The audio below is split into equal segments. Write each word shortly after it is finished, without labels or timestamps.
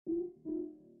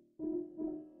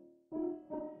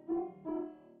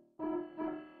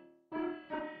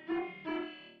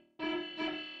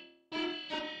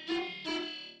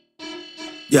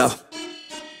Yo,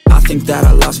 I think that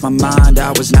I lost my mind,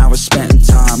 hours now spent in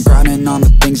time grinding on the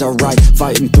things I write,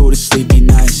 fighting through the sleepy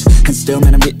nights. And still,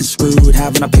 man, I'm getting screwed,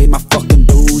 haven't I paid my fucking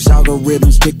dues?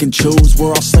 Algorithms pick and choose,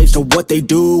 we're all slaves to what they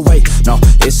do. Wait, no,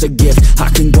 it's a gift, I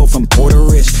can go from poor to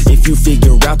rich if you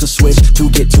figure out the switch to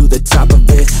get to the top of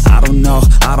it. I don't know,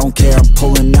 I don't care, I'm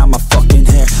pulling out my fucking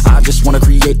hair. I just wanna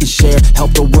create and share,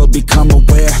 help the world become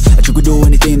aware that you can do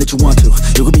anything that you want to.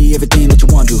 You can be everything that you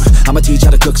want to. I'ma teach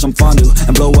how to cook some fondue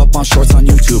and blow up on shorts on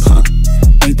YouTube, huh?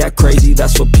 Ain't that crazy?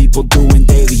 That's what people doing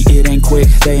daily. It ain't quick,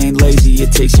 they ain't lazy.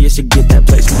 It takes years to get that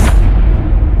placement.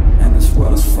 And this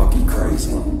world is fucking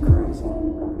crazy.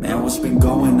 Man, what's been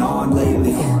going on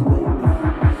lately?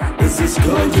 Is this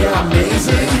good? Yeah,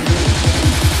 amazing.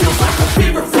 Feels like a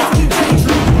fever fucking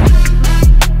daydream.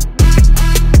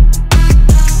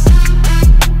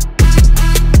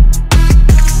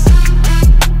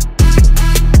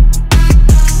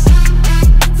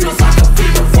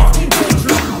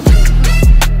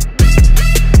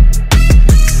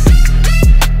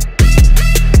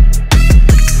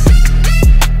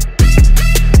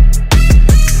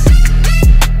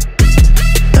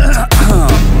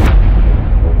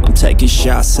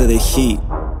 Shots of the heat.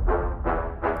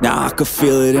 Now I can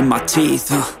feel it in my teeth,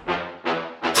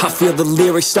 I feel the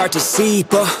lyrics start to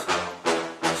seep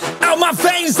out my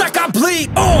veins like I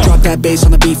bleed. Drop that bass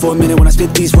on the beat for a minute. When I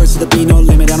spit these words to the beat, no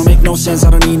limit. I don't make no sense, I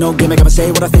don't need no gimmick. I'ma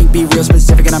say what I think, be real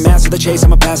specific. And I'm master the chase,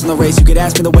 I'ma pass on the race. You could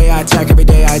ask me the way I attack every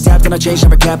day. I adapt and I change,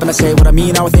 never cap. And I say what I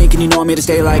mean, I would think, and you know I'm here to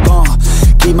stay like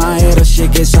keep my head up,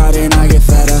 shit gets harder and I get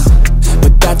fatter.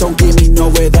 But that don't get me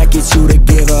nowhere, that gets you to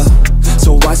give up.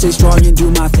 So I stay strong and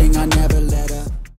do my thing, I never let